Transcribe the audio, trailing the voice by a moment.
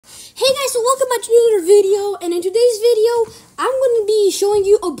Hey guys, so welcome back to another video, and in today's video, I'm going to be showing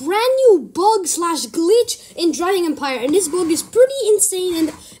you a brand new bug slash glitch in Driving Empire, and this bug is pretty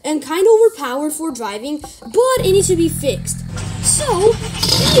insane and kind of overpowered for driving, but it needs to be fixed. So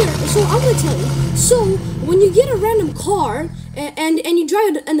I'm going to tell you, so when you get a random car and you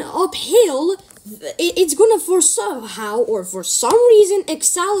drive an uphill, it's gonna for some reason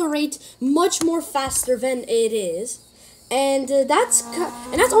accelerate much more faster than it is. And that's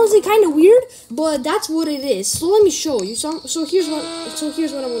honestly kind of weird, but that's what it is. So let me show you. So here's what I'm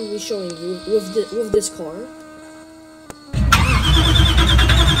going to be showing you with this car.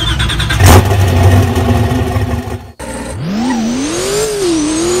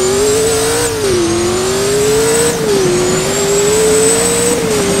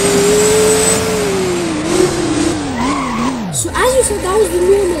 So as you saw, that was the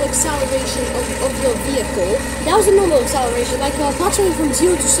normal acceleration of the vehicle. That was the normal acceleration, like approximately from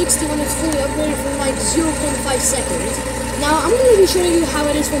 0 to 60 when it's fully upgraded from like 0.5 seconds. Now I'm going to be showing you how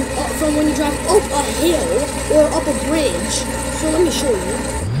it is from when you drive up a hill or up a bridge. So let me show you.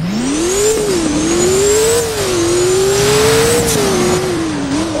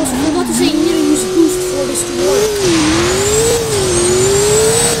 Also, I forgot to say, you need to use boost for this to work.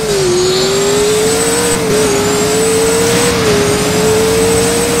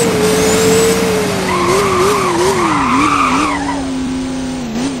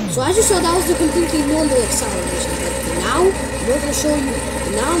 So as you saw, that was the completely normal acceleration. But now I'm going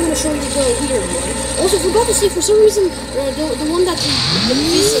to show you the weird one. Also, forgot to say, for some reason, the one that this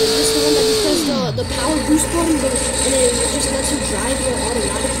is the one that you press the power boost button, and it just lets you drive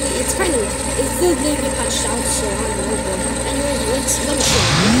automatically. It's still a little bit patched out, so I don't know. But anyways, let me show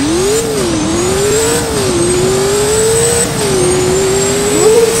you.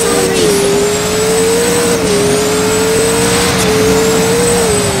 Normal acceleration.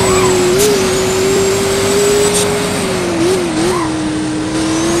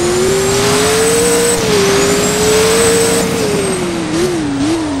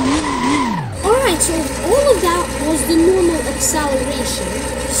 So all of that was the normal acceleration.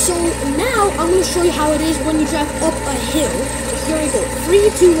 So now I'm going to show you how it is when you drive up a hill. So here we go. 3,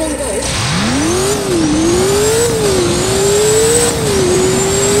 2, 1, go.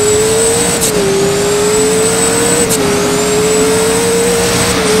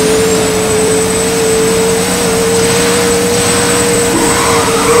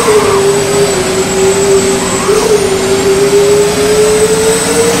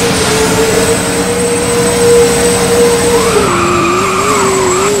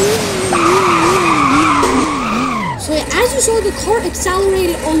 So the car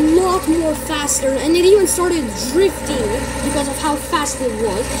accelerated a lot more faster, and it even started drifting because of how fast it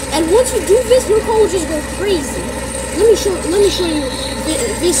was. And once you do this, your car will just go crazy. Let me show you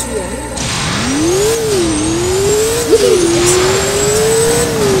this one. Look at it accelerate.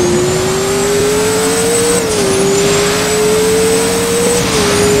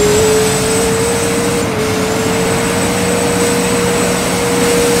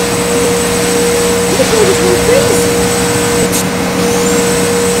 The car just went crazy.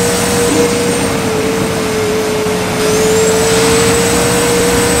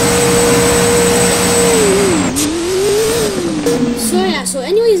 So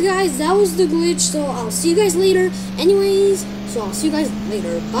anyways guys, that was the glitch, so I'll see you guys later.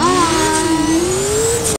 Bye!